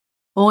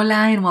Hola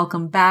and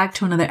welcome back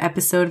to another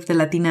episode of the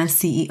Latina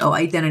CEO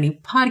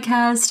Identity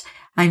Podcast.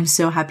 I'm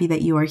so happy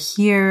that you are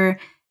here.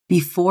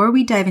 Before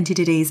we dive into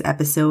today's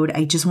episode,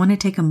 I just want to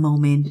take a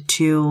moment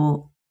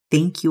to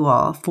thank you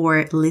all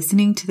for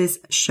listening to this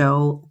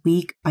show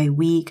week by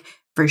week,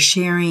 for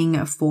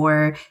sharing,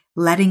 for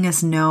letting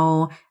us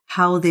know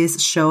how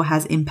this show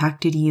has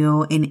impacted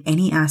you in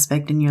any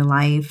aspect in your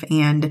life.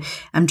 And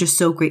I'm just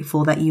so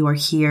grateful that you are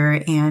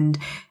here, and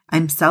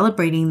I'm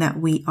celebrating that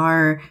we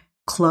are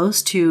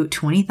close to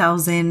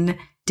 20,000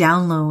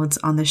 downloads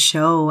on the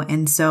show.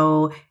 And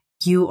so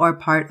you are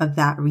part of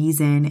that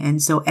reason.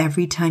 And so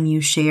every time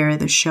you share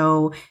the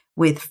show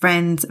with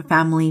friends,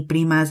 family,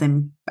 primas,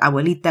 and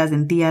abuelitas,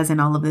 and tias, and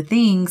all of the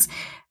things,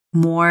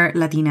 more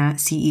Latina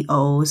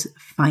CEOs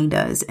find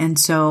us. And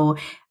so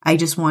I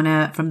just want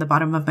to, from the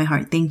bottom of my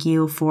heart, thank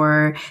you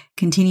for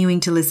continuing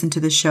to listen to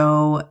the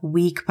show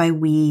week by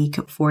week,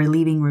 for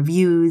leaving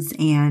reviews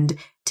and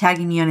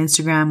tagging me on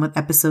Instagram with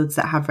episodes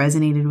that have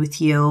resonated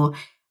with you.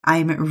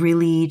 I'm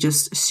really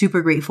just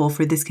super grateful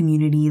for this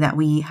community that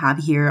we have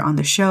here on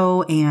the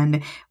show,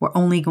 and we're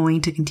only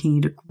going to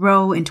continue to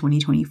grow in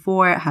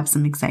 2024. I have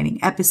some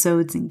exciting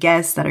episodes and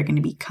guests that are going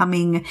to be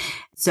coming.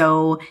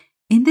 So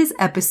in this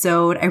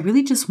episode, I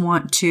really just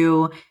want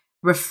to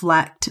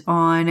reflect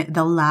on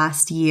the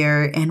last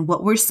year and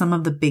what were some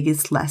of the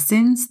biggest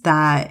lessons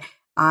that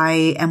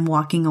I am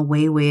walking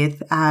away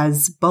with,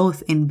 as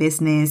both in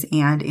business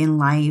and in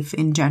life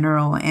in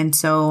general. And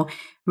so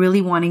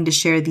really wanting to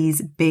share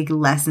these big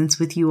lessons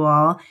with you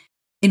all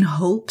in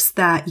hopes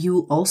that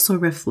you also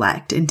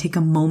reflect and take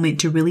a moment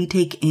to really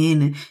take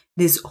in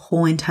this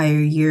whole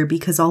entire year,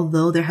 because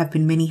although there have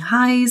been many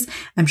highs,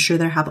 I'm sure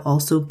there have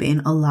also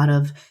been a lot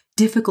of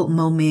difficult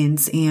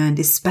moments, and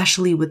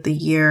especially with the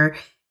year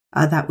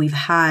that we've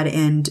had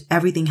and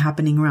everything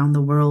happening around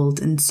the world.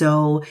 And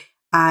so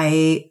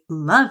I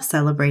love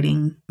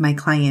celebrating my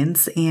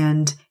clients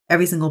and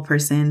every single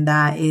person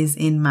that is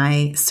in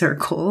my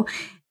circle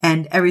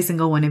and every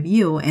single one of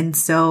you. And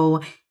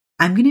so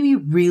I'm going to be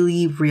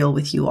really real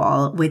with you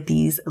all with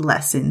these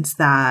lessons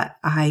that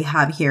I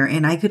have here.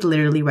 And I could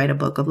literally write a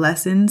book of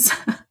lessons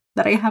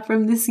that I have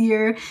from this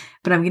year,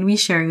 but I'm going to be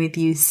sharing with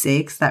you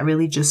 6 that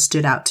really just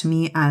stood out to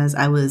me as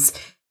I was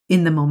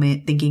in the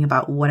moment thinking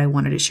about what I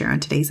wanted to share on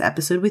today's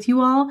episode with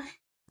you all.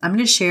 I'm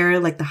going to share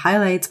like the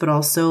highlights, but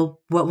also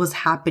what was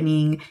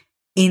happening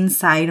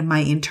inside my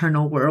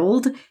internal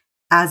world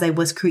as I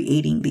was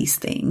creating these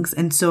things.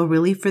 And so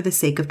really for the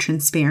sake of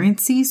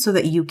transparency, so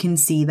that you can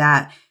see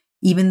that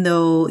even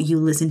though you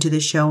listen to the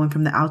show and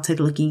from the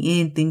outside looking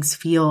in, things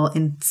feel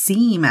and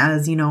seem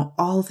as,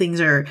 all things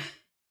are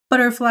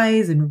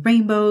butterflies and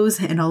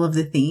rainbows and all of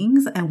the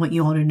things. I want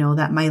you all to know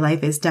that my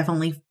life is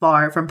definitely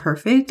far from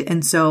perfect.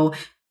 And so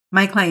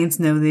my clients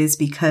know this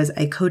because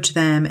I coach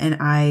them and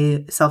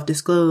I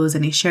self-disclose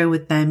and I share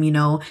with them,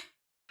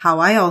 how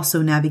I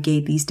also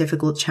navigate these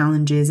difficult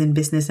challenges in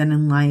business and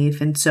in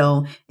life. And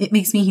so it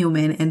makes me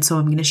human. And so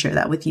I'm going to share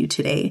that with you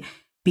today.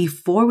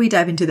 Before we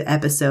dive into the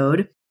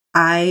episode,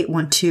 I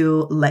want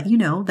to let you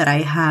know that I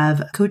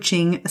have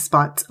coaching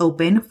spots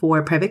open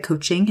for private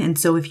coaching. And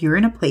so if you're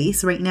in a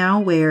place right now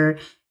where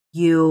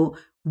you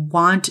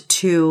want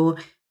to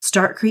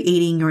start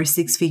creating your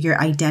 6-figure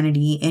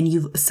identity and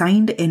you've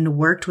signed and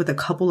worked with a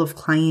couple of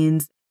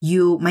clients,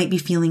 you might be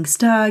feeling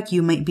stuck.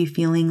 You might be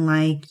feeling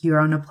like you're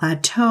on a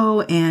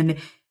plateau and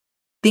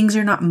things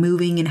are not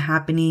moving and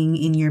happening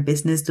in your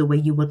business the way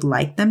you would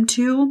like them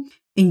to,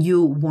 and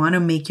you want to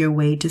make your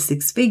way to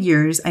 6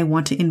 figures. I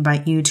want to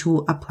invite you to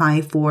apply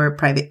for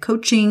private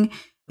coaching.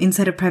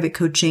 Inside of private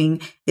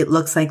coaching, it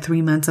looks like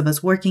 3 months of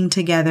us working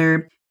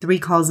together, 3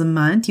 calls a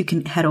month. You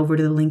can head over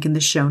to the link in the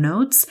show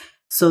notes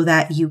so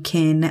that you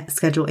can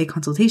schedule a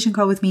consultation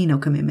call with me. No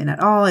commitment at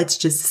all. It's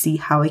just to see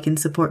how I can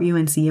support you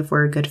and see if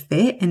we're a good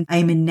fit. And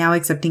I'm now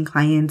accepting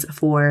clients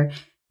for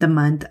the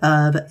month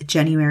of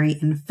January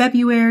and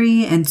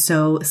February. And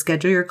so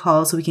schedule your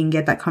call so we can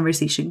get that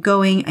conversation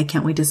going. I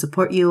can't wait to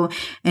support you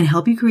and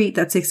help you create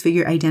that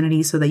 6-figure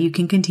identity so that you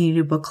can continue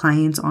to book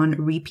clients on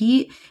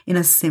repeat in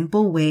a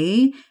simple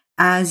way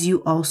as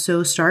you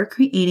also start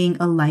creating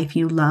a life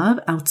you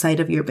love outside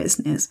of your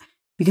business.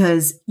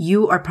 Because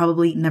you are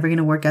probably never going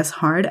to work as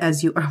hard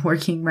as you are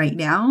working right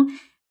now.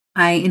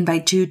 I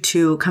invite you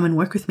to come and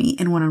work with me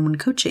in one-on-one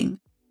coaching.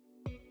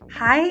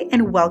 Hi,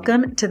 and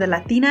welcome to the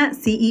Latina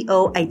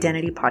CEO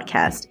Identity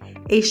Podcast,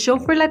 a show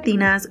for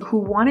Latinas who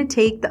want to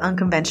take the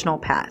unconventional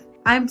path.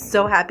 I'm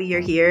so happy you're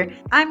here.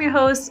 I'm your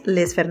host,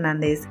 Liz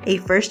Fernandez, a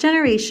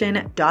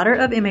first-generation daughter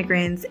of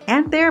immigrants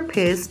and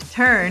therapist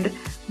turned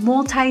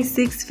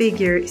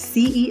multi-6-figure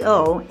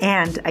CEO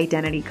and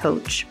identity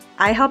coach.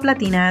 I help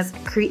Latinas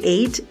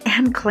create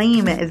and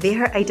claim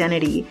their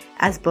identity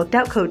as booked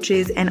out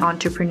coaches and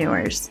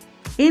entrepreneurs.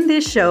 In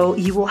this show,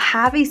 you will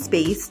have a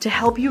space to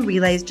help you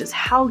realize just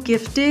how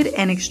gifted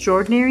and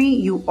extraordinary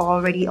you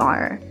already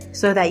are,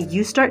 so that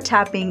you start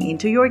tapping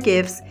into your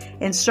gifts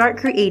and start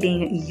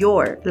creating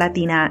your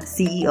Latina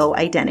CEO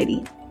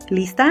identity.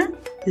 Lista?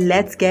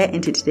 Let's get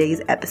into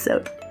today's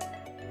episode.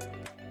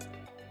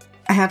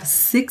 I have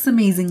 6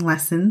 amazing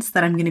lessons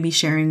that I'm going to be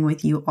sharing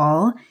with you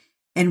all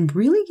and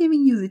really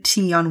giving you the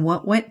tea on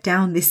what went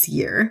down this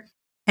year.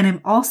 And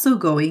I'm also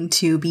going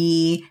to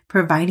be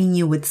providing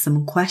you with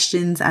some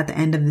questions at the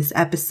end of this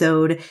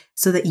episode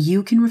so that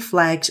you can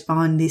reflect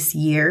on this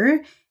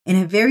year in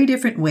a very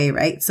different way,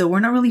 right? So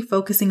we're not really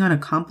focusing on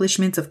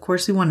accomplishments. Of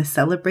course, we want to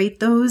celebrate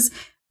those,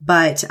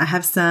 but I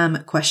have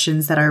some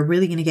questions that are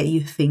really going to get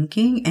you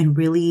thinking and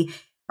really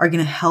are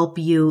going to help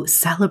you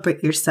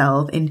celebrate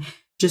yourself and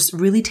just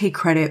really take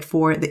credit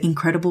for the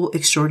incredible,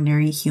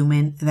 extraordinary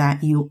human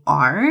that you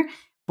are.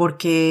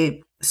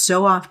 Porque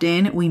so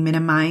often we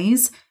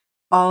minimize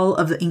all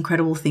of the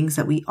incredible things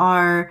that we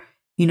are,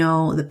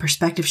 the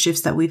perspective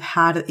shifts that we've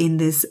had in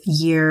this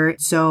year.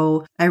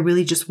 So I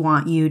really just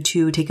want you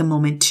to take a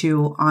moment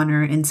to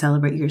honor and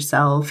celebrate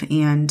yourself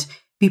and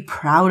be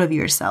proud of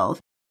yourself.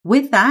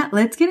 With that,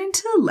 let's get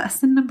into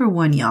lesson number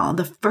 1, y'all.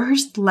 The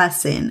first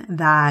lesson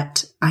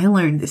that I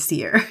learned this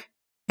year,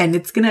 and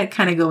it's going to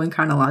kind of go in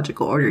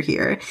chronological order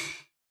here,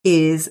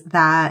 is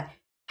that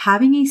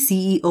having a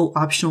CEO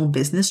optional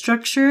business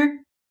structure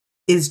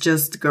is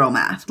just girl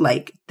math.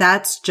 Like,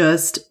 that's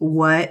just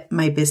what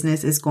my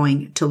business is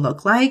going to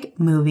look like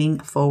moving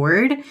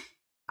forward.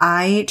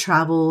 I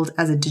traveled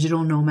as a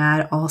digital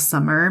nomad all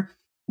summer,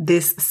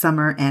 this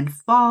summer and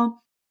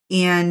fall,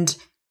 and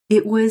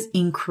it was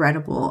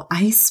incredible.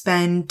 I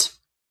spent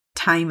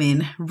time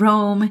in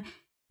Rome,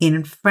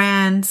 in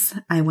France.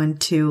 I went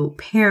to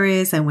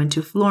Paris. I went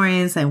to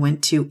Florence. I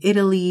went to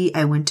Italy.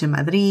 I went to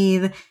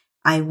Madrid.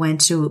 I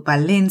went to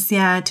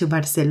Valencia, to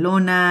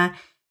Barcelona.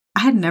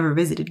 I had never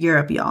visited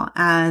Europe, y'all.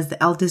 As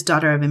the eldest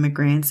daughter of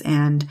immigrants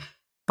and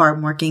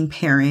farm-working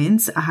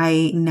parents,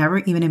 I never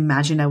even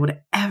imagined I would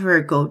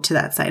ever go to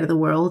that side of the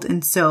world.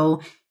 And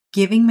so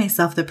giving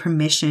myself the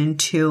permission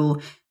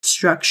to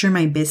structure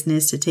my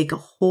business, to take a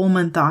whole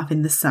month off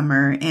in the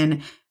summer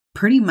and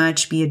pretty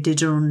much be a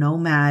digital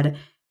nomad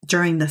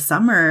during the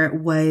summer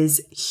was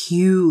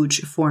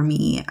huge for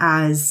me.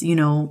 As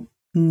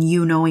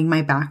knowing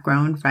my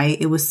background,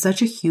 right? It was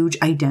such a huge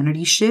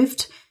identity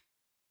shift.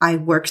 I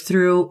worked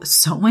through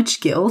so much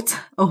guilt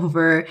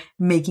over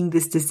making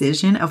this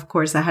decision. Of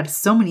course, I had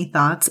so many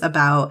thoughts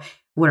about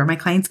what are my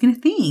clients going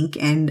to think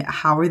and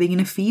how are they going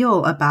to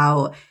feel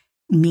about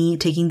me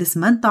taking this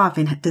month off,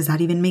 and does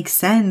that even make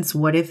sense?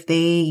 What if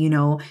they,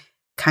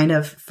 kind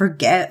of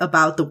forget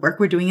about the work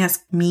we're doing as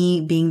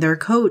me being their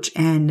coach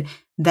and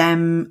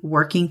them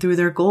working through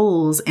their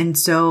goals? And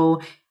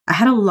so I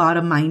had a lot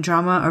of mind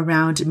drama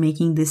around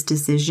making this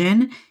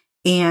decision,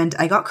 and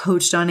I got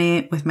coached on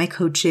it with my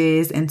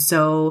coaches. And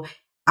so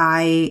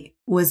I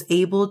was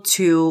able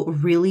to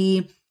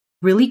really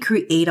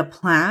create a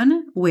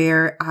plan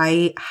where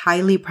I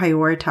highly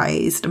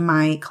prioritized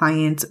my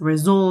clients'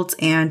 results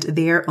and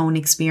their own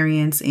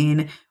experience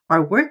in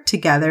our work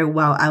together,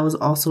 while I was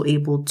also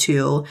able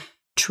to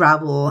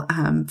travel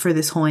for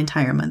this whole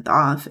entire month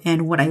off.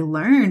 And what I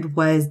learned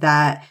was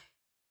that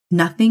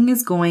nothing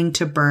is going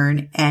to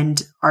burn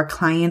and our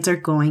clients are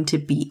going to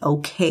be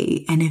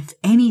okay. And if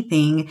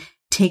anything,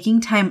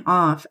 taking time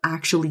off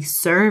actually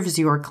serves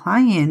your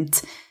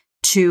client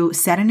to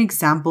set an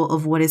example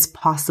of what is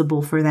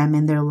possible for them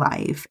in their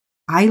life.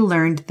 I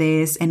learned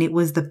this, and it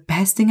was the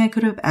best thing I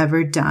could have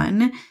ever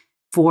done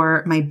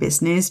for my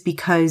business,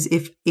 because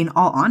if, in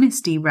all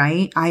honesty,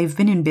 right, I've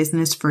been in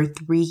business for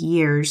 3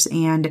 years.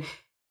 And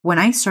when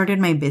I started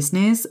my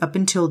business up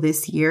until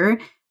this year,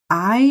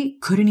 I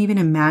couldn't even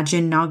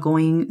imagine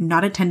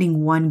not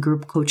attending one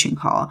group coaching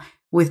call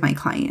with my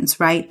clients,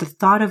 right? The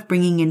thought of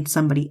bringing in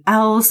somebody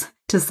else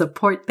to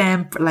support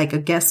them, like a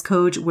guest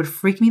coach, would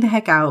freak me the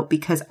heck out,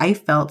 because I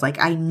felt like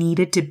I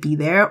needed to be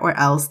there or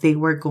else they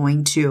were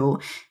going to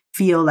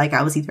feel like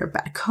I was either a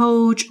bad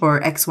coach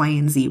or X, Y,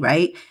 and Z,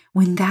 right?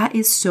 When that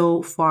is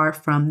so far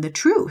from the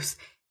truth.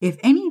 If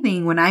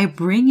anything, when I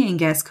bring in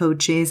guest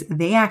coaches,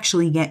 they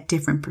actually get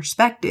different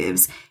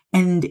perspectives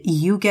and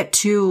you get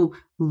to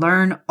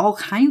learn all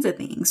kinds of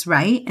things,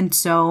 right? And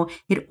so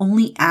it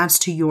only adds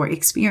to your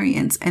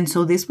experience. And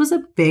so this was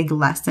a big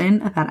lesson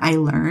that I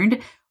learned.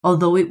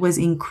 Although it was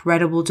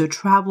incredible to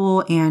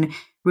travel and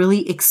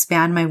really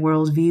expand my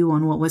worldview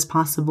on what was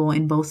possible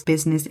in both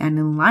business and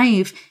in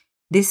life,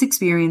 this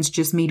experience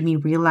just made me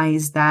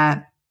realize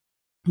that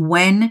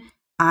when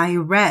I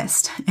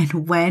rest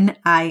and when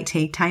I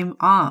take time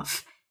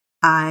off,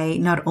 I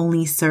not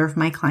only serve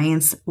my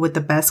clients with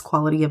the best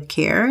quality of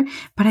care,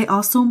 but I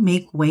also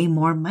make way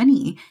more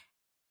money.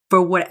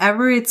 For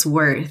whatever it's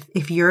worth,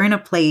 if you're in a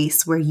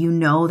place where you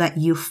know that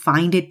you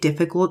find it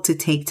difficult to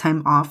take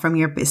time off from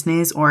your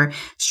business or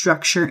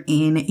structure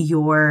in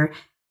your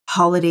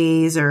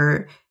holidays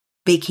or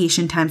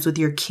vacation times with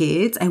your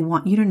kids, I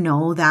want you to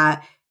know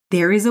that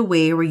there is a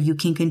way where you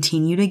can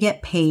continue to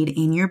get paid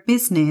in your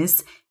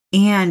business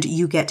and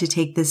you get to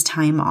take this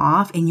time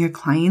off, and your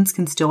clients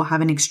can still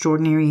have an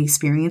extraordinary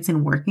experience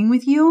in working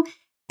with you.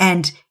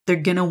 And they're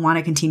going to want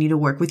to continue to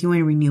work with you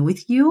and renew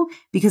with you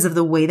because of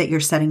the way that you're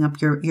setting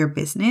up your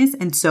business.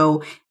 And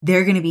so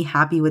they're going to be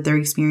happy with their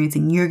experience,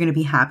 and you're going to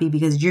be happy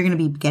because you're going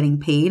to be getting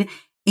paid.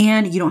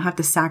 And you don't have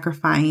to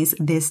sacrifice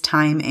this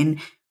time and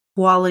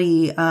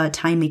quality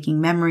time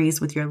making memories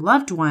with your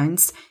loved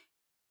ones.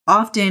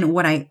 Often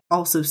what I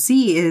also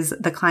see is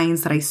the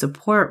clients that I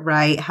support,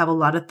 right, have a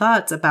lot of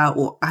thoughts about,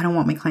 well, I don't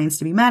want my clients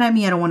to be mad at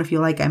me. I don't want to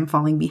feel like I'm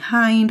falling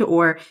behind,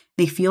 or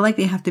they feel like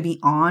they have to be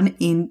on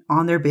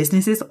their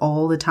businesses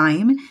all the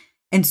time.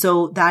 And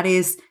so that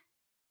is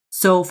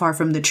so far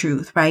from the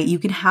truth, right? You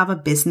can have a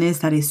business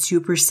that is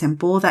super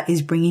simple, that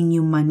is bringing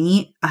you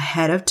money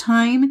ahead of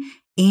time,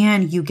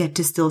 and you get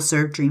to still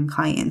serve dream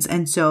clients.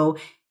 And so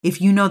if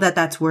you know that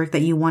that's work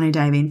that you want to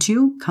dive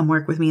into, come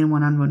work with me in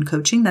one-on-one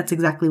coaching. That's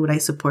exactly what I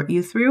support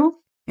you through.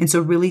 And so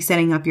really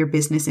setting up your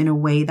business in a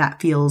way that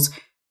feels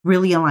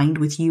really aligned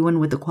with you and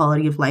with the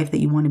quality of life that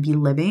you want to be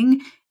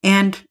living.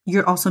 And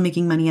you're also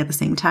making money at the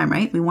same time,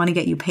 right? We want to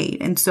get you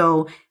paid. And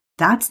so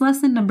that's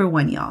lesson number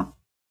 1, y'all.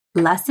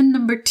 Lesson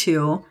number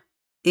 2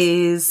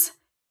 is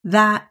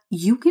that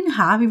you can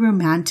have a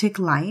romantic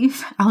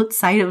life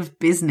outside of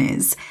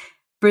business.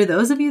 For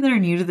those of you that are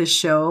new to the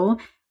show,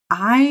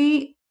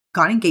 I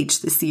got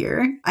engaged this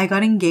year. I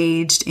got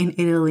engaged in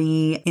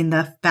Italy in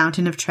the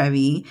Fountain of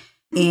Trevi.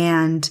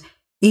 And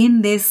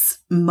in this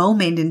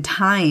moment in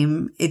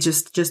time, it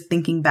just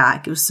thinking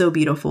back, it was so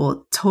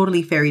beautiful,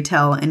 totally fairy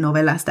tale and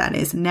novela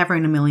status. Never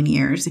in a million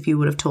years, if you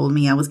would have told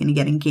me I was going to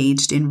get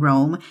engaged in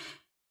Rome,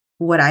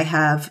 would I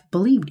have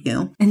believed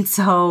you. And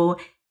so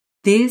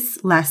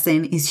this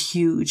lesson is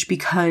huge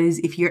because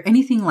if you're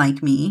anything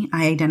like me,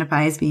 I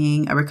identify as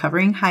being a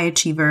recovering high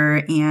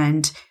achiever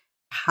and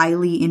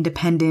highly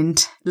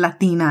independent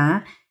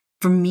Latina.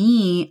 For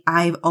me,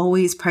 I've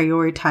always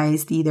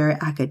prioritized either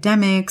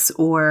academics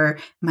or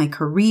my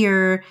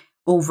career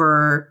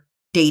over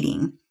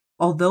dating.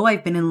 Although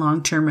I've been in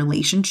long-term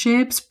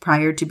relationships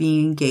prior to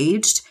being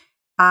engaged,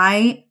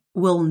 I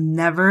will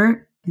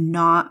never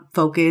not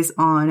focus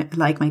on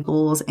like my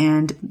goals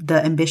and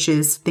the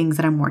ambitious things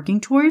that I'm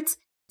working towards.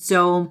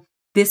 So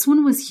this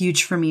one was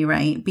huge for me,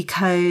 right?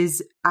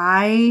 Because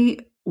I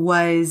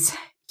was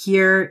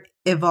here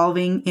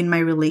evolving in my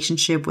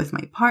relationship with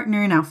my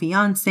partner, now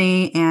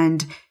fiance.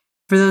 And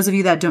for those of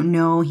you that don't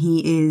know,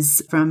 he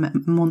is from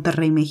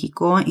Monterrey,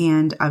 Mexico,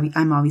 and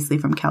I'm obviously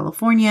from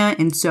California.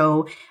 And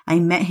so I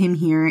met him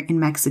here in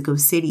Mexico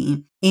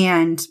City.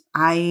 And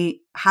I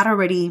had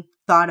already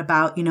thought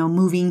about,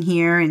 moving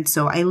here. And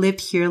so I lived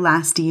here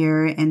last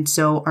year. And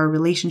so our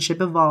relationship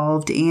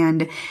evolved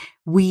and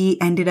we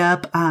ended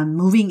up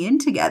moving in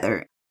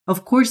together.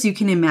 Of course, you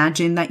can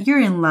imagine that you're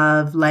in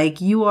love,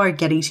 like you are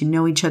getting to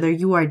know each other,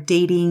 you are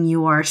dating,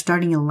 you are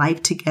starting a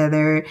life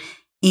together.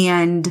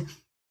 And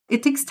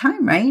it takes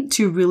time, right?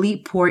 To really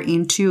pour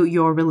into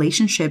your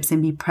relationships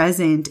and be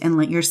present and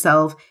let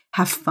yourself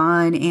have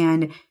fun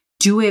and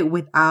do it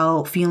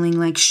without feeling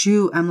like,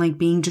 shoot, I'm like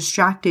being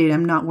distracted.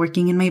 I'm not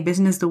working in my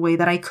business the way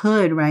that I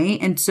could, right?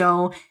 And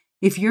so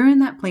if you're in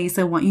that place,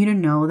 I want you to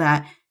know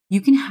that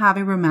you can have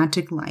a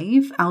romantic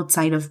life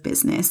outside of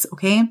business,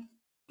 okay?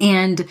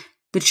 And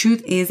the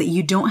truth is that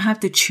you don't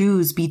have to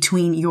choose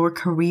between your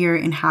career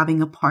and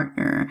having a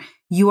partner.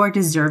 You are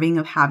deserving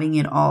of having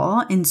it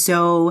all. And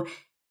so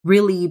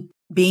really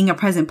being a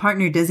present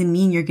partner doesn't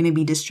mean you're going to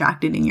be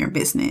distracted in your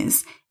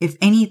business. If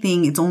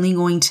anything, it's only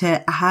going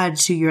to add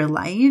to your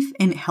life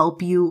and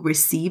help you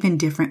receive in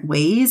different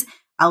ways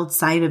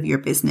outside of your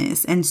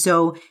business. And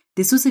so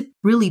this was a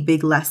really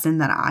big lesson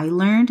that I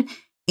learned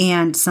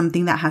and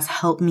something that has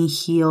helped me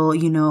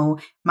heal,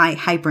 my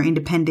hyper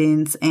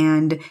independence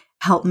and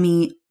helped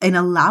me and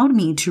allowed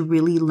me to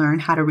really learn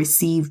how to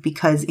receive,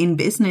 because in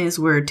business,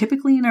 we're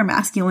typically in our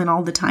masculine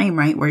all the time,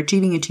 right? We're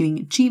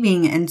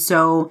achieving. And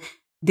so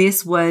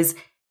this was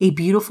a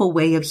beautiful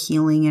way of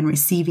healing and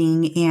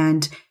receiving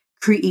and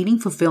creating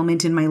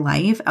fulfillment in my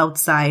life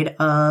outside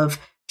of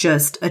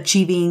just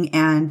achieving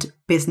and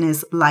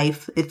business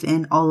life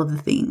and all of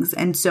the things.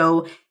 And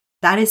so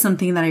that is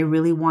something that I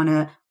really want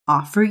to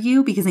offer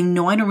you, because I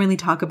know I don't really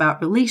talk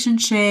about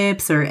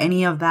relationships or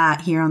any of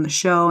that here on the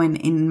show and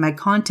in my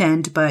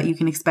content, but you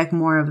can expect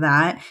more of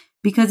that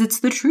because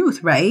it's the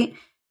truth, right?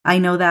 I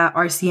know that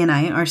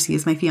RC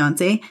is my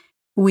fiance,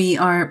 we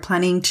are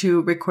planning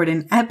to record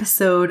an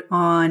episode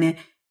on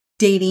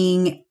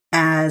dating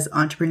as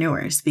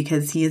entrepreneurs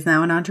because he is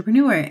now an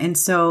entrepreneur. And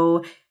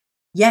so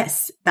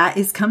yes, that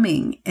is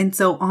coming. And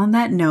so on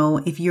that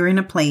note, if you're in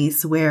a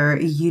place where,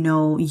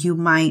 you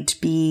might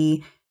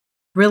be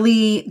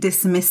really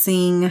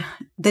dismissing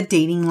the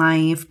dating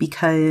life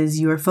because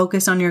you are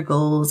focused on your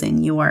goals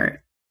and you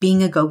are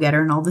being a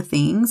go-getter and all the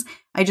things,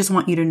 I just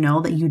want you to know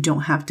that you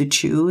don't have to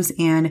choose.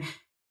 And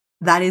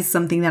that is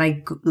something that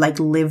I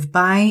live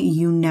by.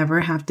 You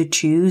never have to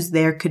choose.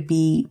 There could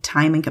be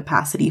time and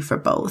capacity for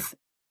both.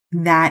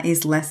 That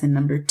is lesson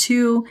number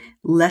 2.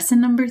 Lesson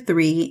number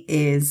 3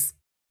 is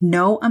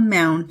no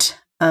amount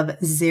of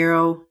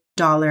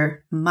 $0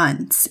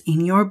 months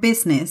in your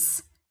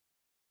business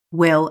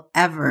will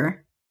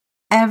ever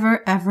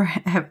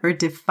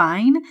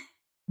define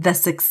the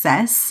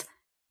success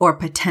or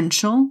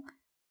potential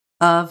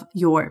of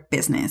your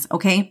business.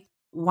 Okay.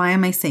 Why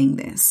am I saying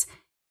this?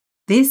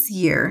 This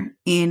year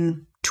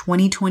in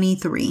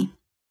 2023,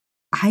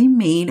 I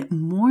made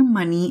more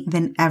money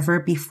than ever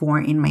before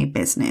in my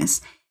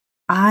business.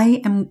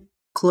 I am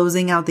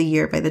closing out the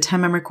year by the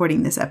time I'm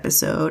recording this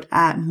episode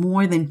at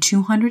more than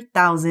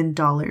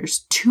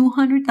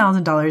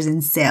 $200,000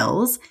 in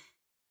sales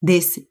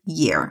this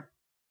year.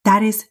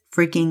 That is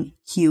freaking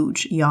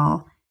huge,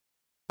 y'all.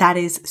 That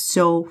is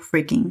so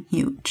freaking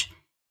huge.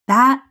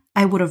 That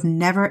I would have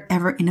never,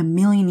 ever in a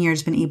million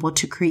years been able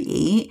to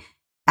create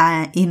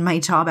in my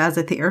job as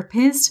a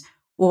therapist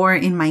or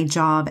in my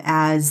job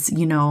as,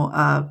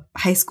 a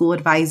high school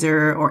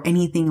advisor or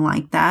anything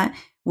like that.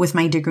 With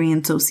my degree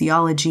in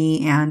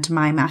sociology and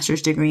my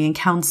master's degree in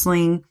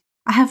counseling,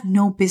 I have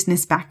no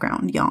business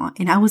background, y'all.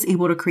 And I was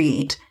able to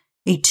create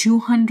a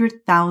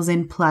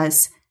 200,000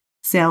 plus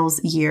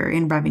sales year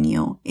in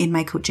revenue in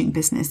my coaching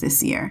business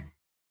this year.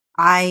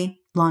 I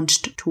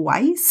launched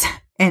twice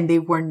and they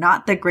were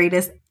not the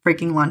greatest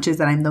freaking launches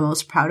that I'm the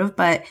most proud of,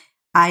 but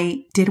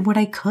I did what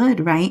I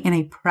could, right? And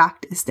I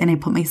practiced and I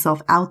put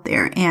myself out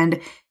there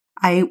and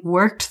I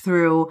worked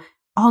through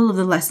all of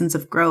the lessons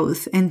of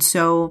growth. And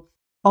so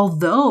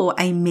although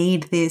I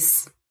made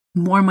this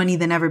more money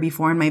than ever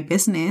before in my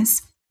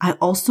business, I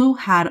also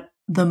had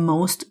the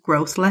most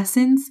growth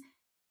lessons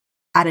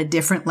at a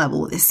different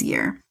level this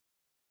year.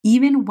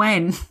 Even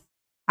when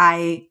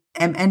I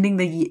am ending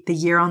the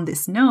year on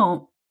this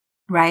note,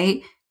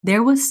 right,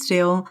 there was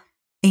still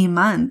a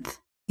month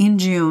in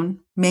June,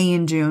 May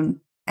and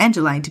June, and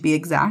July to be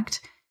exact,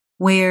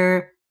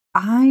 where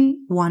I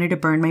wanted to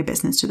burn my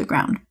business to the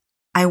ground.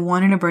 I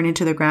wanted to burn it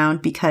to the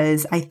ground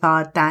because I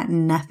thought that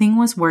nothing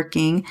was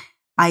working.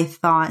 I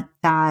thought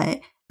that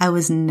I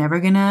was never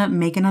going to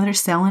make another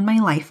sale in my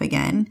life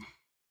again.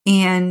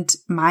 And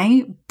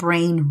my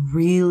brain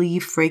really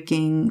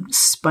freaking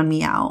spun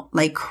me out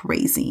like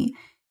crazy.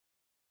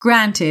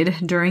 Granted,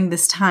 during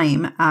this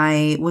time,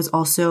 I was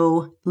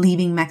also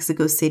leaving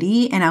Mexico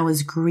City and I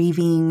was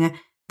grieving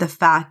the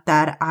fact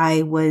that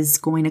I was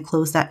going to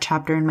close that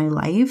chapter in my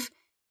life.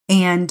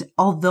 And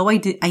although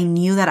I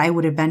knew that I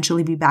would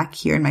eventually be back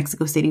here in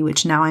Mexico City,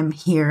 which now I'm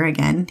here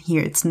again.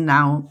 Here it's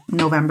now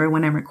November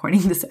when I'm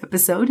recording this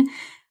episode.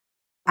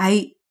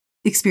 I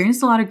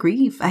experienced a lot of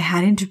grief. I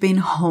hadn't been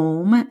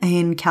home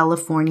in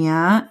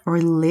California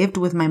or lived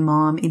with my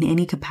mom in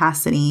any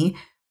capacity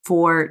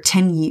for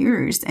 10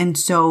 years. And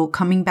so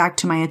coming back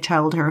to my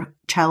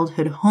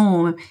childhood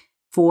home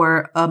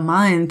for a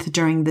month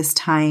during this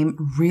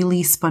time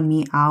really spun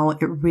me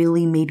out. It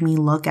really made me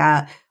look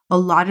at a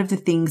lot of the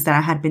things that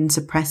I had been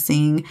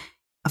suppressing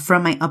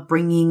from my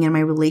upbringing and my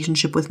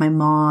relationship with my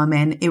mom.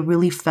 And it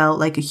really felt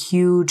like a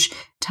huge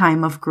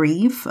time of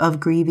grief,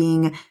 of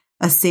grieving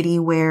a city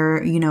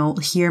where,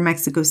 here,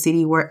 Mexico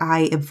City, where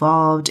I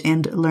evolved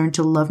and learned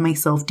to love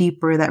myself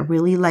deeper, that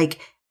really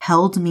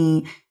held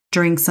me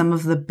during some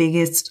of the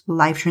biggest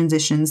life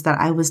transitions that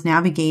I was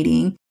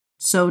navigating.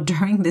 So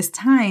during this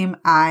time,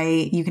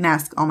 you can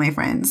ask all my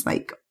friends,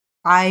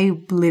 I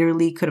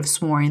literally could have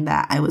sworn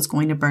that I was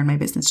going to burn my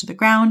business to the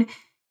ground.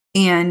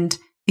 And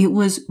it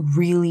was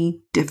really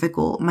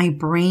difficult. My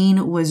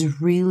brain was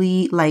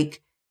really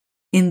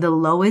in the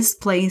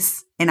lowest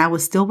place. And I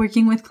was still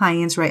working with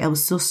clients, right? I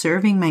was still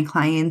serving my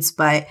clients,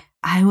 but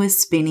I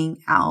was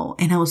spinning out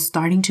and I was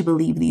starting to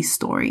believe these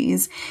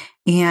stories.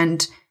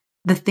 And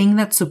the thing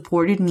that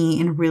supported me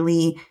in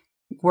really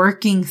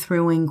working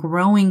through and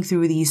growing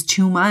through these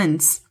 2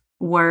 months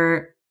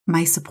were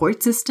my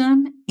support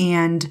system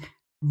and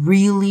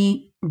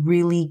really,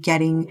 really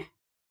getting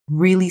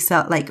really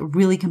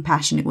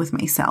compassionate with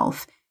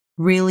myself,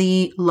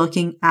 really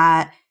looking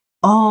at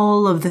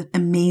all of the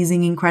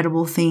amazing,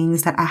 incredible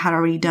things that I had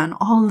already done,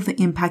 all of the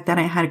impact that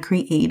I had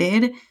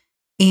created,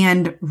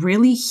 and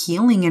really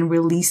healing and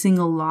releasing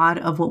a lot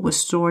of what was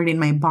stored in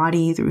my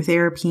body through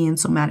therapy and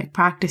somatic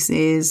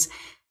practices,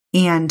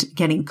 and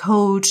getting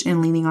coached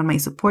and leaning on my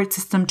support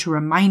system to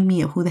remind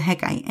me of who the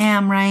heck I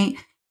am, right?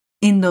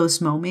 In those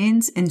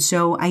moments. And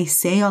so I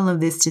say all of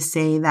this to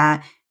say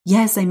that,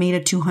 yes, I made a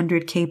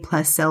 200K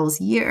plus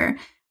sales year,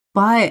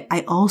 but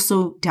I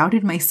also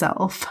doubted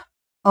myself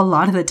a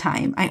lot of the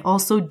time. I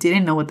also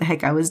didn't know what the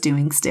heck I was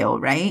doing still,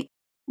 right?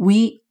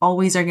 We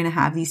always are going to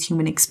have these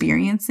human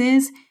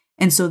experiences.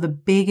 And so the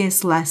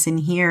biggest lesson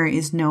here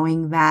is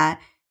knowing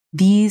that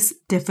these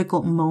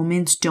difficult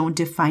moments don't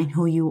define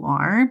who you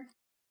are.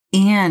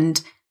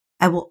 And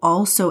I will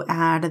also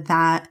add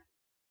that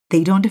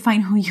they don't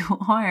define who you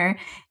are.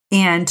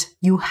 And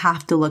you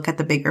have to look at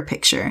the bigger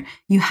picture.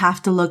 You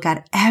have to look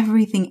at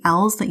everything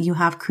else that you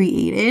have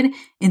created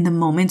in the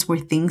moments where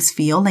things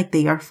feel like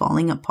they are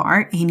falling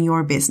apart in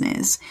your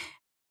business.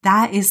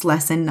 That is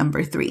lesson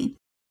number 3.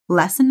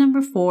 Lesson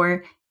number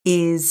 4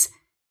 is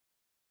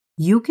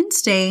you can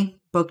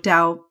stay booked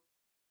out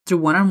through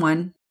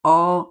one-on-one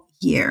all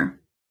year.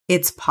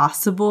 It's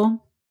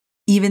possible,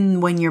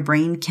 even when your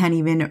brain can't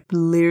even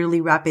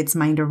literally wrap its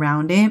mind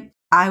around it.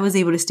 I was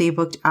able to stay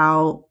booked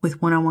out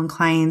with one-on-one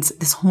clients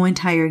this whole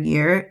entire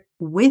year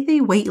with a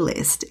wait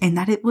list. And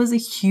that it was a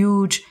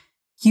huge,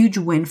 huge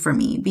win for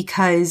me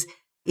because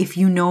if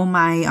you know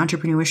my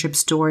entrepreneurship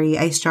story,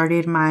 I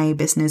started my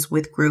business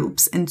with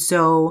groups. And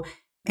so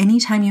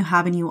anytime you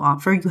have a new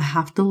offer, you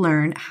have to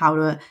learn how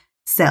to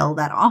sell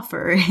that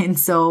offer. And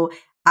so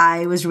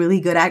I was really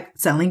good at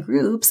selling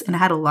groups and I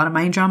had a lot of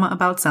mind drama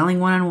about selling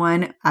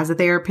one-on-one as a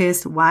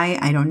therapist. Why?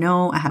 I don't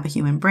know. I have a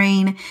human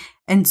brain.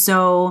 And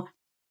so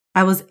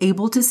I was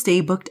able to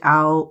stay booked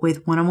out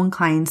with one-on-one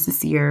clients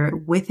this year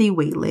with a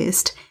wait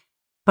list.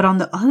 But on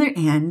the other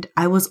end,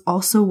 I was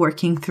also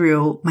working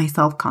through my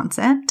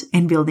self-concept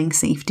and building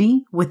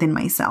safety within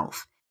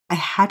myself. I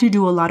had to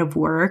do a lot of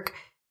work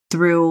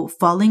through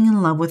falling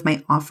in love with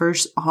my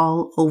offers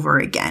all over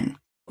again.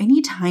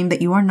 Anytime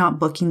that you are not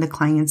booking the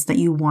clients that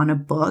you want to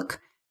book,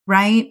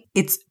 right?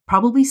 It's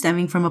probably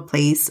stemming from a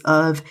place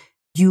of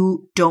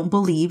you don't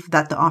believe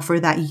that the offer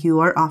that you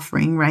are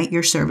offering, right?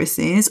 Your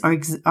services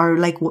are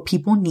like what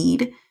people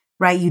need,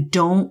 right? You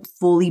don't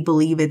fully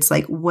believe it's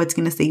like what's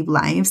going to save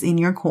lives in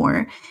your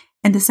core.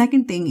 And the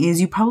second thing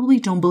is you probably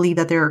don't believe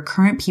that there are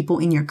current people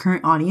in your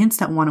current audience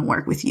that want to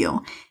work with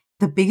you.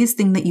 The biggest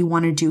thing that you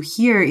want to do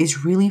here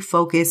is really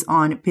focus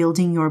on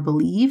building your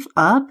belief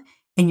up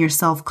and your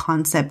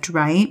self-concept,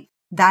 right?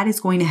 That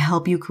is going to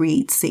help you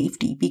create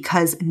safety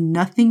because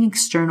nothing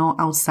external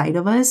outside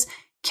of us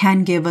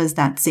can give us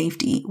that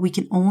safety. We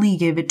can only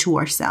give it to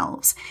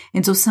ourselves.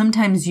 And so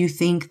sometimes you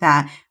think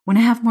that when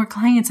I have more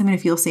clients, I'm going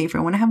to feel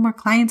safer. When I have more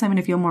clients, I'm going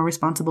to feel more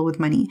responsible with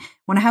money.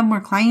 When I have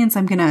more clients,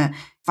 I'm going to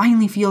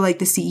finally feel like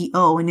the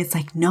CEO. And it's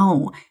like,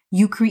 no,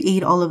 you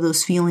create all of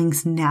those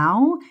feelings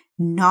now,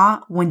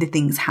 not when the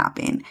things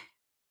happen.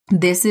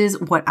 This is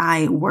what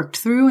I worked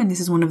through. And this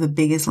is one of the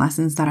biggest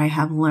lessons that I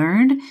have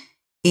learned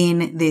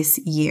in this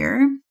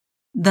year.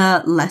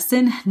 The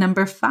lesson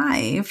number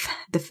 5,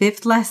 the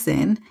 5th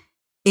lesson,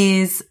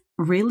 is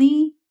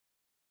really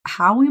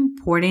how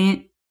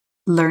important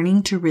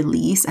learning to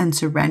release and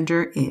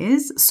surrender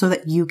is so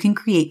that you can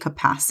create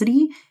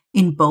capacity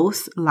in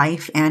both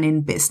life and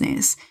in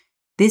business.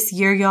 This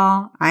year,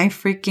 y'all, I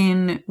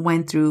freaking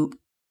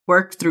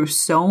worked through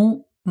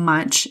so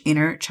much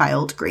inner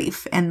child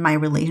grief and my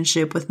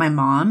relationship with my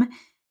mom.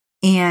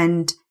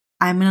 And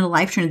I'm in a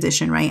life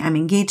transition, right? I'm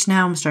engaged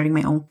now. I'm starting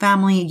my own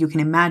family. You can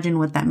imagine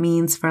what that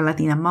means for a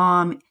Latina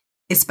mom,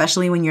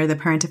 especially when you're the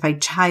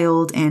parentified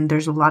child and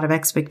there's a lot of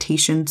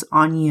expectations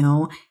on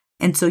you.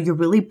 And so you're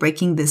really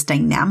breaking this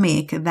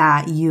dynamic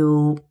that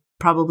you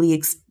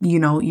probably,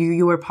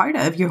 you were part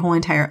of your whole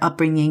entire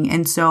upbringing.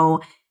 And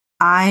so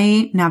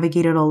I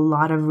navigated a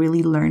lot of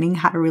really learning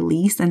how to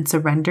release and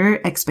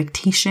surrender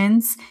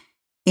expectations.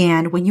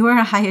 And when you are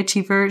a high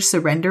achiever,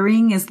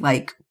 surrendering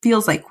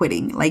feels like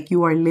quitting, like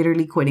you are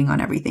literally quitting on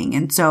everything.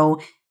 And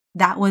so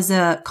that was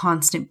a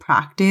constant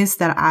practice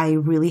that I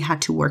really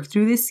had to work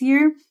through this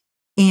year.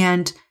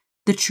 And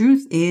the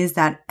truth is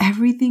that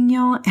everything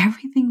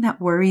that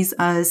worries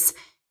us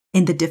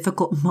in the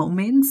difficult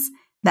moments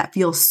that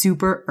feel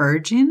super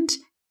urgent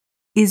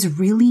is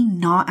really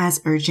not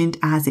as urgent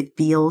as it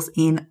feels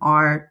in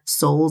our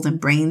souls and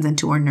brains and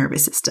to our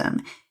nervous system.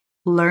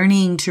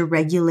 Learning to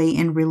regulate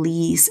and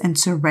release and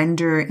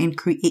surrender and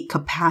create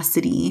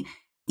capacity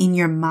in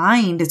your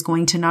mind is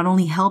going to not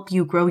only help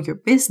you grow your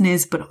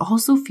business, but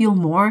also feel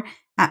more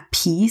at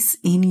peace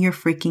in your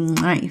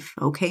freaking life,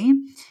 okay?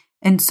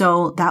 And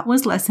so that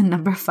was lesson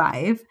number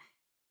 5.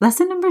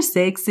 Lesson number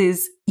 6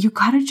 is you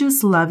gotta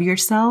just love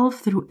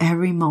yourself through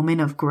every moment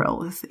of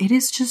growth. It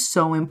is just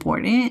so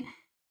important.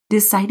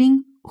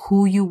 Deciding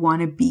who you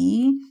want to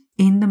be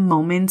in the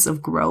moments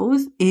of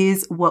growth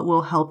is what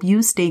will help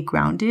you stay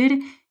grounded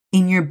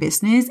in your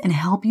business and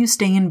help you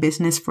stay in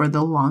business for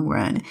the long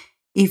run.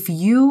 If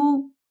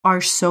you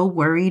are so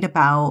worried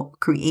about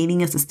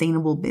creating a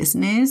sustainable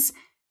business,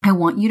 I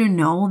want you to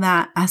know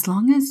that as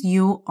long as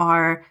you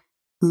are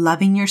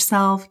loving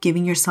yourself,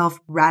 giving yourself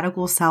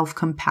radical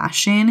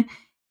self-compassion,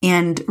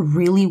 and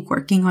really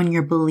working on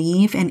your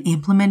belief and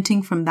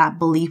implementing from that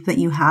belief that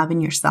you have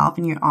in yourself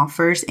and your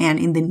offers and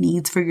in the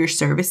needs for your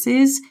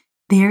services,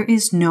 there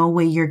is no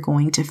way you're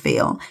going to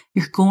fail.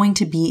 You're going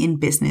to be in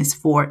business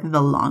for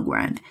the long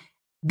run.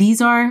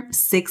 These are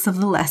 6 of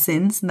the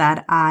lessons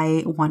that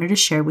I wanted to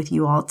share with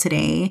you all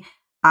today.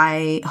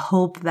 I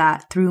hope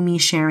that through me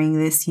sharing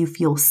this, you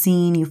feel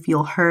seen, you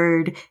feel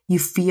heard, you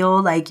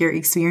feel like your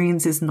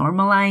experience is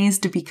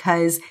normalized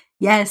because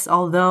yes,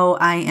 although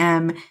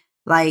I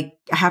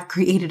have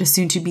created a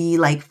soon to be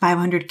like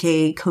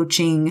 500K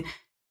coaching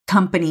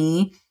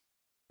company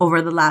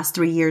over the last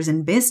 3 years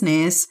in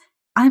business,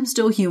 I'm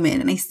still human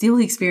and I still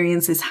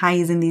experience these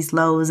highs and these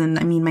lows. And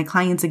I mean, my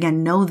clients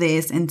again know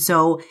this. And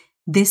so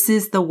this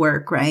is the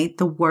work, right?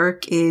 The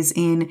work is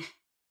in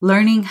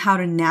learning how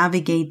to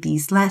navigate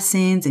these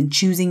lessons and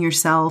choosing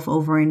yourself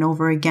over and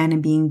over again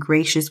and being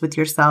gracious with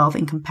yourself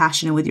and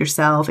compassionate with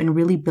yourself and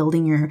really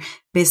building your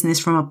business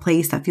from a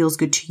place that feels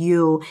good to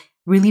you,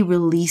 really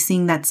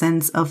releasing that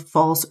sense of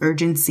false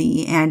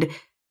urgency and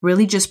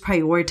really just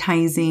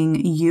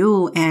prioritizing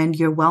you and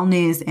your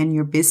wellness and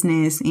your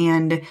business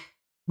and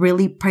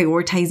really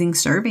prioritizing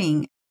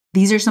serving.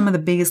 These are some of the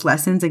biggest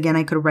lessons. Again,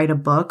 I could write a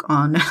book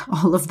on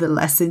all of the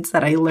lessons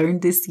that I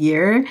learned this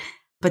year,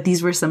 but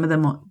these were some of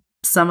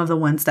the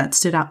ones that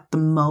stood out the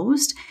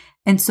most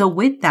And so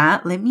with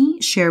that, let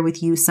me share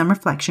with you some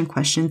reflection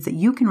questions that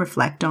you can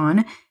reflect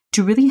on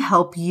to really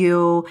help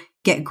you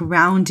get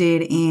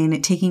grounded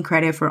in taking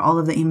credit for all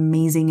of the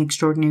amazing,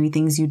 extraordinary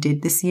things you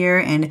did this year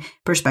and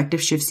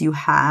perspective shifts you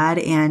had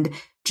and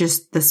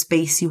just the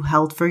space you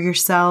held for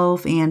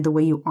yourself and the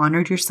way you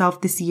honored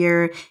yourself this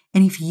year.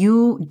 And if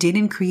you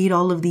didn't create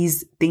all of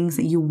these things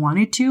that you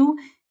wanted to,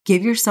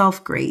 give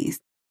yourself grace.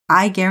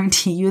 I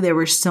guarantee you there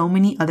were so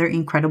many other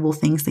incredible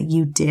things that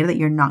you did that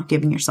you're not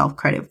giving yourself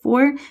credit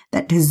for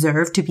that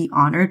deserve to be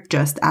honored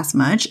just as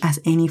much as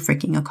any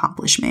freaking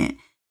accomplishment.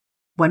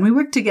 When we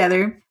work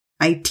together,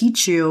 I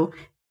teach you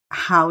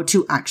how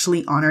to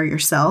actually honor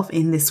yourself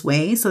in this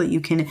way so that you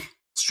can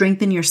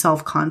strengthen your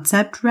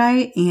self-concept,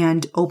 right?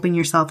 And open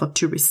yourself up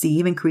to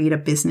receive and create a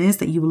business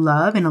that you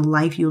love and a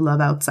life you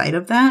love outside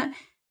of that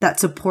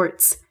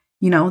supports,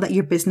 that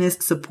your business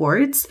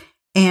supports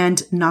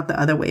and not the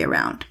other way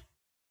around.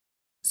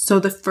 So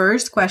the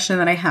first question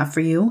that I have for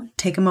you,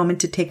 take a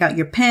moment to take out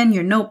your pen,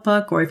 your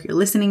notebook, or if you're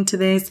listening to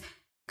this,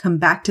 come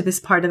back to this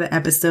part of the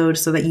episode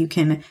so that you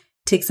can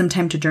take some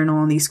time to journal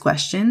on these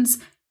questions.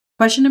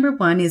 Question number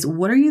 1 is,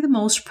 what are you the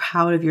most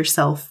proud of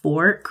yourself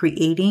for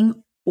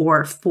creating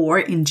or for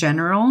in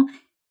general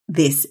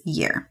this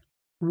year?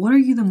 What are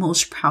you the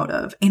most proud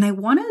of? And I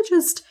want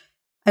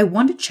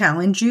to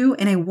challenge you,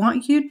 and I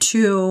want you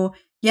to,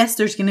 yes,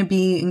 there's going to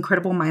be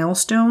incredible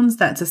milestones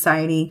that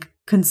society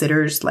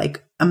considers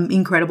like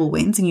incredible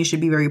wins and you should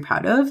be very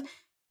proud of.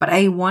 But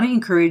I want to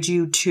encourage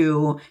you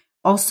to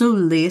also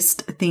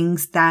list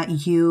things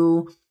that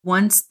you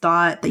once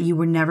thought that you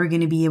were never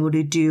going to be able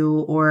to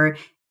do, or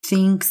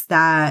things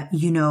that,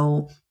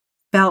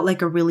 felt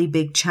like a really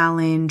big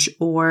challenge,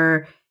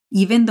 or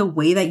even the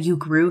way that you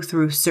grew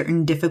through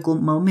certain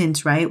difficult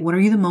moments, right? What are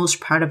you the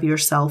most proud of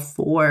yourself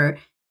for?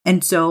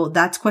 And so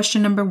that's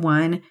question number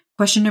 1.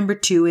 Question number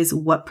 2 is,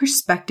 what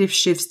perspective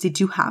shifts did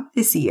you have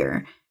this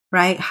year,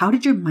 right? How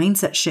did your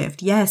mindset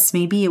shift? Yes,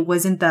 maybe it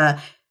wasn't the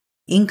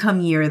income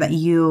year that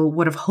you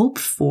would have hoped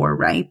for,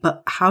 right?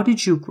 But how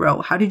did you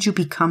grow? How did you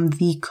become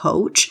the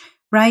coach,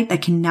 right?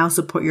 That can now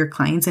support your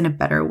clients in a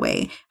better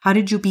way? How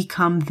did you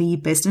become the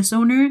business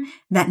owner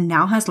that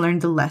now has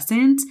learned the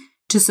lessons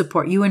to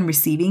support you in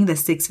receiving the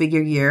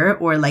 6-figure year,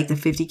 or like the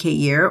 50K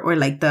year, or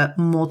like the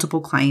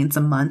multiple clients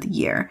a month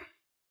year?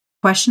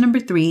 Question number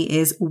 3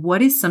 is,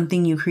 what is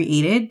something you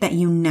created that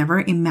you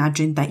never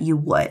imagined that you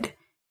would?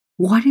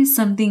 What is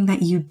something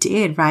that you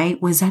did, right?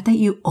 Was that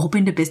you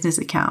opened a business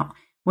account?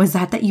 Was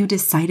that you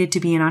decided to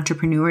be an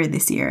entrepreneur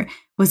this year?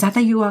 Was that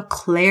you got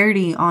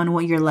clarity on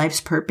what your life's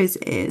purpose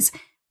is?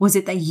 Was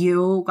it that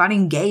you got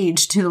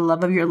engaged to the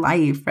love of your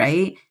life,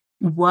 right?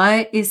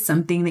 What is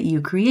something that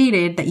you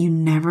created that you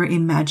never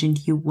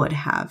imagined you would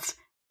have?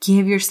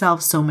 Give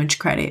yourself so much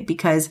credit,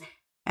 because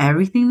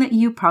everything that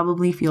you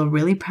probably feel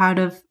really proud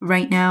of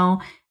right now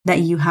that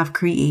you have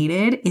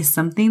created is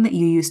something that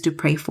you used to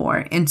pray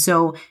for. And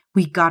so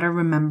we got to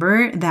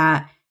remember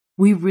that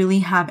we really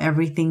have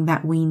everything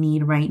that we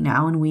need right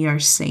now and we are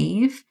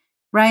safe,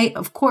 right?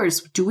 Of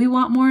course, do we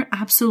want more?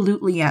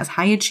 Absolutely. As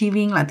high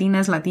achieving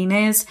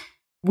Latinas,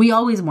 we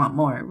always want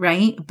more,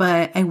 right?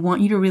 But I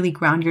want you to really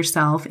ground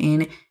yourself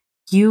in,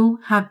 you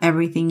have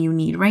everything you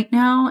need right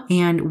now.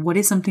 And what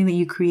is something that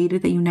you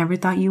created that you never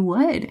thought you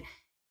would?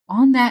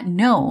 On that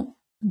note,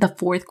 the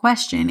 4th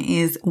question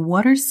is,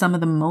 what are some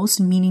of the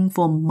most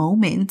meaningful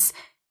moments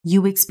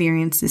you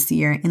experienced this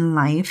year in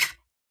life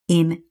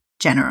in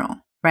general,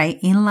 right?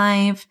 In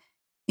life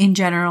in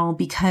general,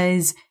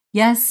 because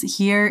yes,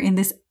 here in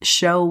this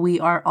show, we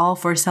are all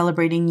for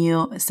celebrating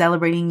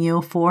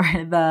you for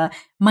the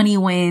money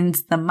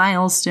wins, the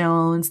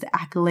milestones, the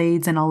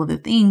accolades, and all of the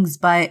things.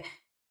 But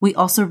we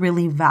also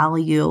really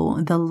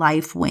value the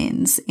life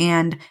wins.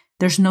 And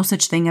there's no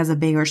such thing as a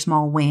big or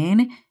small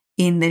win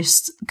in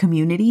this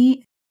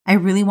community. I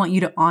really want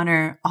you to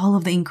honor all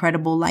of the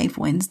incredible life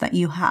wins that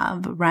you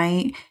have,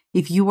 right?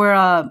 If you were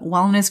a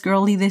wellness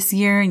girly this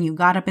year and you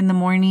got up in the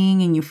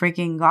morning and you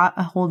freaking got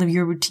a hold of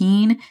your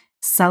routine,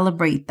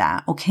 celebrate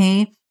that,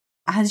 okay?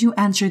 As you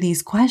answer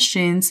these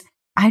questions,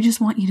 I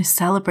just want you to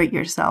celebrate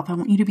yourself. I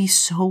want you to be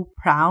so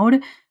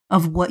proud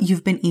of what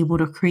you've been able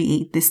to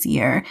create this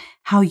year,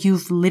 how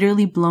you've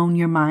literally blown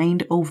your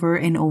mind over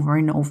and over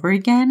and over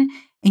again,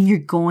 and you're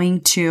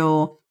going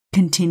to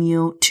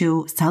continue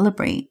to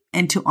celebrate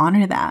and to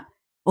honor that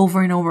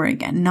over and over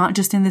again, not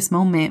just in this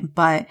moment,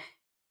 but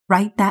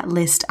write that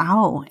list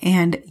out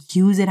and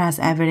use it as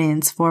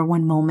evidence for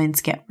when moments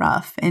get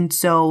rough. And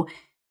so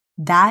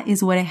that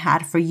is what I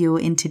had for you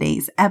in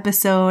today's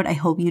episode. I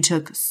hope you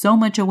took so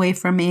much away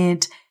from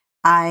it.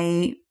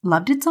 I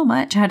loved it so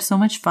much. I had so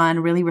much fun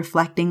really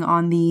reflecting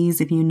on these.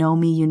 If you know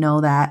me, you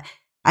know that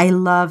I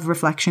love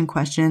reflection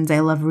questions. I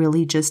love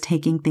really just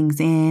taking things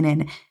in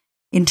and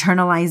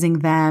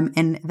internalizing them.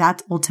 And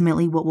that's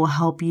ultimately what will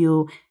help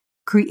you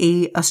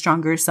create a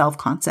stronger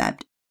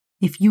self-concept.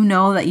 If you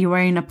know that you are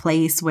in a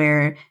place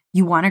where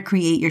you want to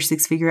create your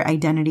 6-figure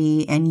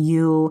identity and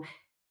you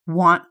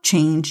want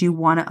change, you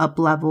want to up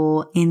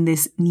level in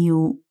this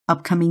new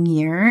upcoming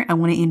year, I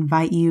want to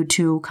invite you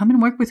to come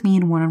and work with me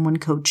in one-on-one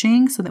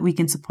coaching so that we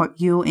can support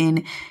you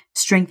in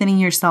strengthening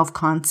your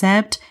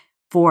self-concept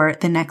for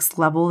the next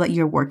level that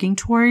you're working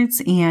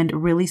towards and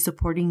really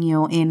supporting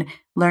you in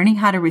learning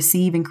how to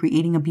receive and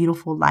creating a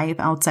beautiful life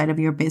outside of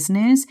your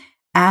business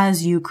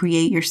as you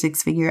create your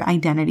six-figure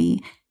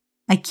identity.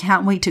 I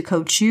can't wait to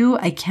coach you.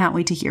 I can't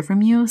wait to hear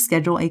from you.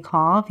 Schedule a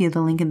call via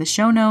the link in the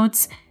show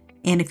notes.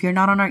 And if you're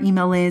not on our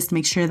email list,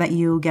 make sure that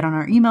you get on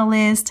our email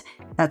list.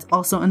 That's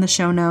also in the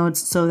show notes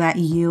so that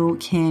you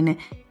can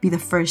be the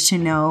first to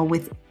know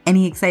with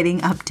any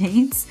exciting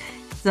updates.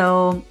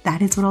 So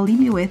that is what I'll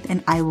leave you with,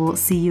 and I will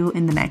see you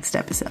in the next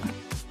episode.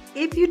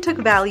 If you took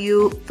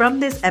value from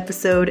this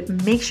episode,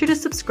 make sure to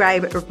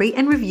subscribe, rate,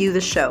 and review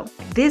the show.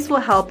 This will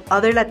help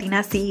other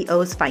Latina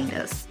CEOs find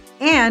us.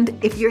 And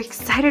if you're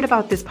excited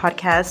about this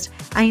podcast,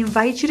 I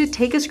invite you to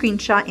take a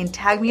screenshot and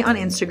tag me on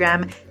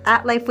Instagram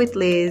at Life with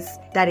Liz.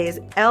 That is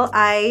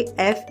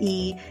LIFEWITHHLIZ.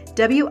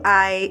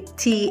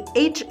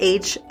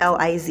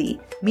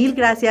 Mil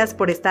gracias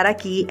por estar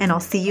aquí, and I'll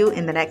see you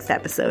in the next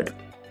episode.